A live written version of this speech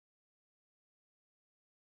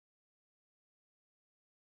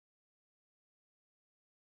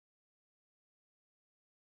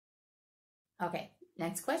Okay,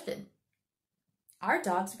 next question. Are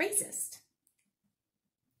dogs racist?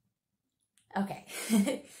 Okay,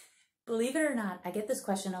 believe it or not, I get this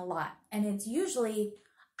question a lot, and it's usually,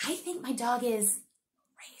 I think my dog is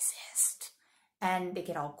racist. And they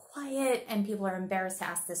get all quiet, and people are embarrassed to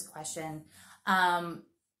ask this question, and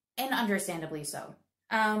understandably so.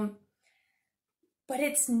 But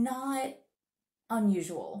it's not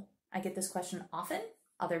unusual. I get this question often.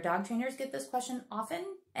 Other dog trainers get this question often,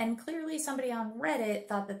 and clearly somebody on Reddit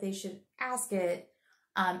thought that they should ask it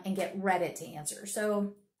and get Reddit to answer.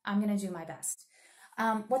 So I'm going to do my best.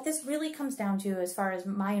 What this really comes down to, as far as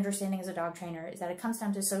my understanding as a dog trainer, is that it comes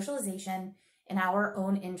down to socialization and our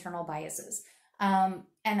own internal biases. And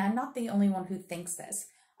I'm not the only one who thinks this.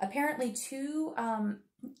 Apparently two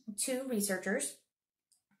researchers,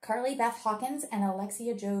 Carly Beth Hawkins and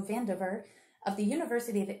Alexia Jo Vandiver of the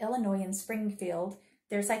University of Illinois in Springfield,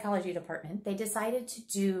 their psychology department, they decided to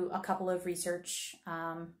do a couple of research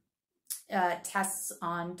tests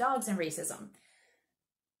on dogs and racism.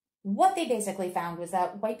 What they basically found was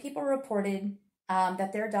that white people reported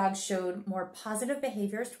that their dogs showed more positive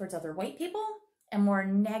behaviors towards other white people and more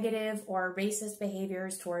negative or racist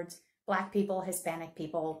behaviors towards Black people, Hispanic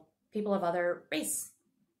people, people of other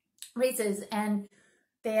races. And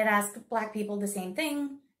they had asked Black people the same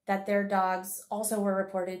thing, that their dogs also were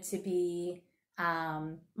reported to be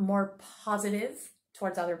more positive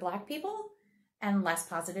towards other Black people and less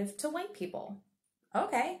positive to white people.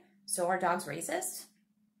 Okay, so are dogs racist?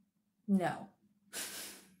 No.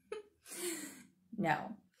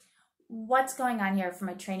 No. What's going on here from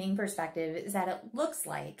a training perspective is that it looks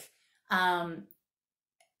like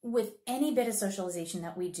with any bit of socialization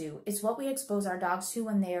that we do, it's what we expose our dogs to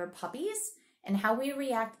when they are puppies and how we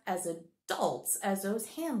react as adults, as those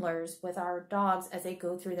handlers with our dogs as they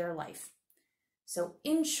go through their life. So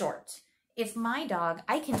in short, if my dog,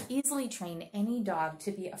 I can easily train any dog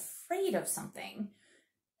to be afraid of something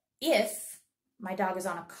if my dog is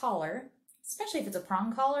on a collar, especially if it's a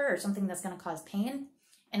prong collar or something that's going to cause pain,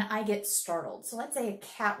 and I get startled. So let's say a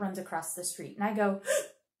cat runs across the street and I go,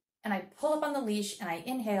 and I pull up on the leash and I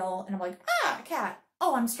inhale and I'm like, ah, cat.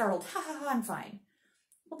 Oh, I'm startled. Ha ha ha, I'm fine.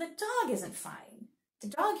 Well, the dog isn't fine. The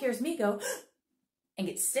dog hears me go and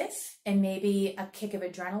gets stiff, and maybe a kick of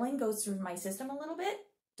adrenaline goes through my system a little bit.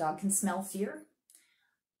 Dog can smell fear.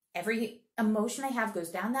 Every emotion I have goes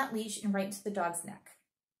down that leash and right into the dog's neck.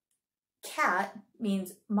 Cat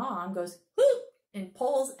means mom goes whoop and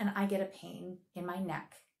pulls, and I get a pain in my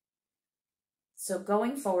neck. So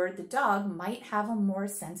going forward, the dog might have a more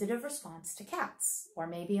sensitive response to cats, or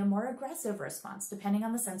maybe a more aggressive response, depending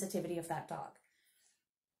on the sensitivity of that dog.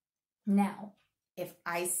 Now, if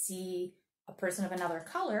I see a person of another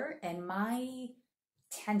color and my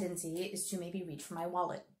tendency is to maybe reach for my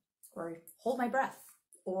wallet or hold my breath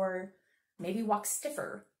or maybe walk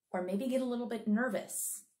stiffer or maybe get a little bit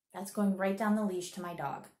nervous, that's going right down the leash to my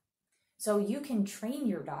dog. So you can train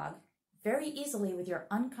your dog very easily with your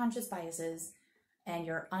unconscious biases and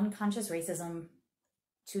your unconscious racism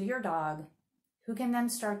to your dog, who can then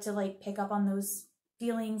start to pick up on those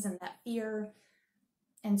feelings and that fear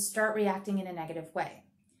and start reacting in a negative way.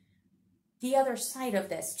 The other side of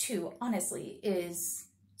this too, honestly, is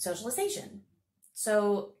socialization.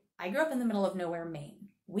 So I grew up in the middle of nowhere, Maine.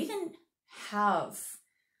 We didn't have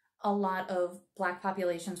a lot of Black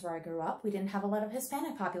populations where I grew up. We didn't have a lot of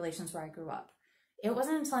Hispanic populations where I grew up. It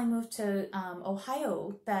wasn't until I moved to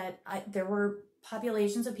Ohio that there were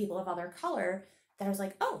populations of people of other color that I was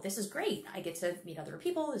like, oh, this is great. I get to meet other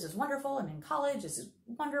people. This is wonderful. I'm in college. This is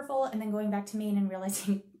wonderful. And then going back to Maine and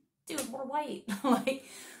realizing, dude, we're white.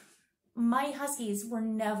 My Huskies were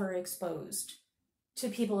never exposed to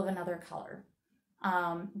people of another color.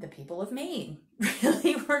 The people of Maine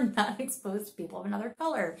really were not exposed to people of another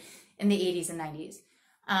color in the 80s and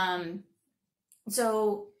 90s.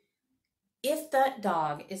 So if that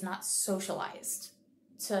dog is not socialized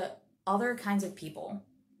to other kinds of people,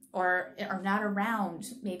 or are not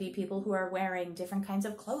around maybe people who are wearing different kinds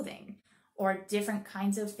of clothing or different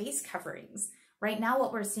kinds of face coverings. Right now,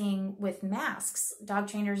 what we're seeing with masks, dog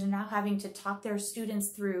trainers are now having to talk their students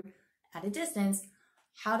through at a distance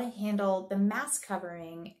how to handle the mask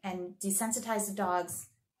covering and desensitize the dogs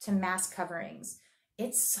to mask coverings.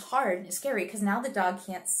 It's hard and scary because now the dog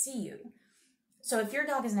can't see you. So if your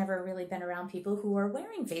dog has never really been around people who are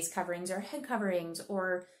wearing face coverings or head coverings,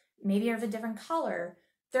 or maybe are of a different color,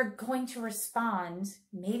 they're going to respond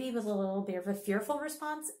maybe with a little bit of a fearful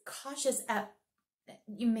response,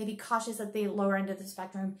 maybe cautious at the lower end of the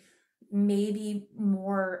spectrum, maybe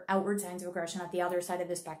more outward signs of aggression at the other side of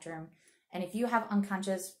the spectrum. And if you have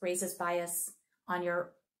unconscious racist bias on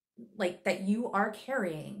your, that you are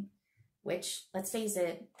carrying, which, let's face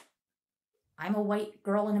it, I'm a white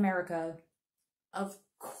girl in America. Of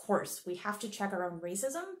course, we have to check our own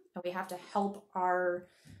racism, and we have to help our,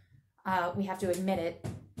 we have to admit it,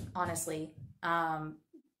 honestly.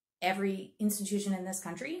 Every institution in this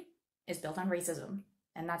country is built on racism,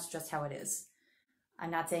 and that's just how it is.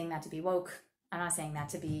 I'm not saying that to be woke. I'm not saying that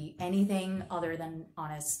to be anything other than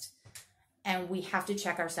honest. And we have to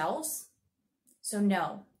check ourselves. So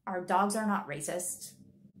no, our dogs are not racist.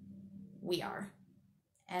 We are.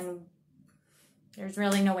 And there's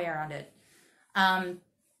really no way around it.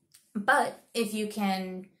 But if you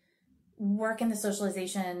can work in the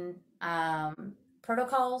socialization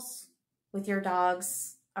protocols with your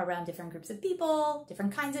dogs around different groups of people,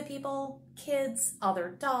 different kinds of people, kids,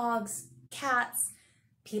 other dogs, cats,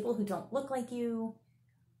 people who don't look like you,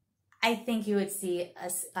 I think you would see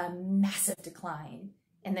a massive decline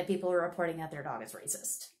in the people who are reporting that their dog is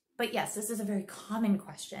racist. But yes, this is a very common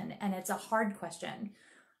question, and it's a hard question.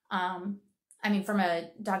 I mean, from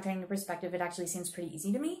a dog training perspective, it actually seems pretty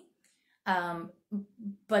easy to me.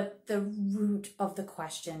 But the root of the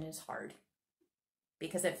question is hard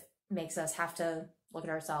because it makes us have to look at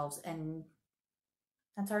ourselves, and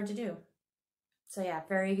that's hard to do. So yeah,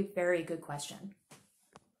 very, very good question.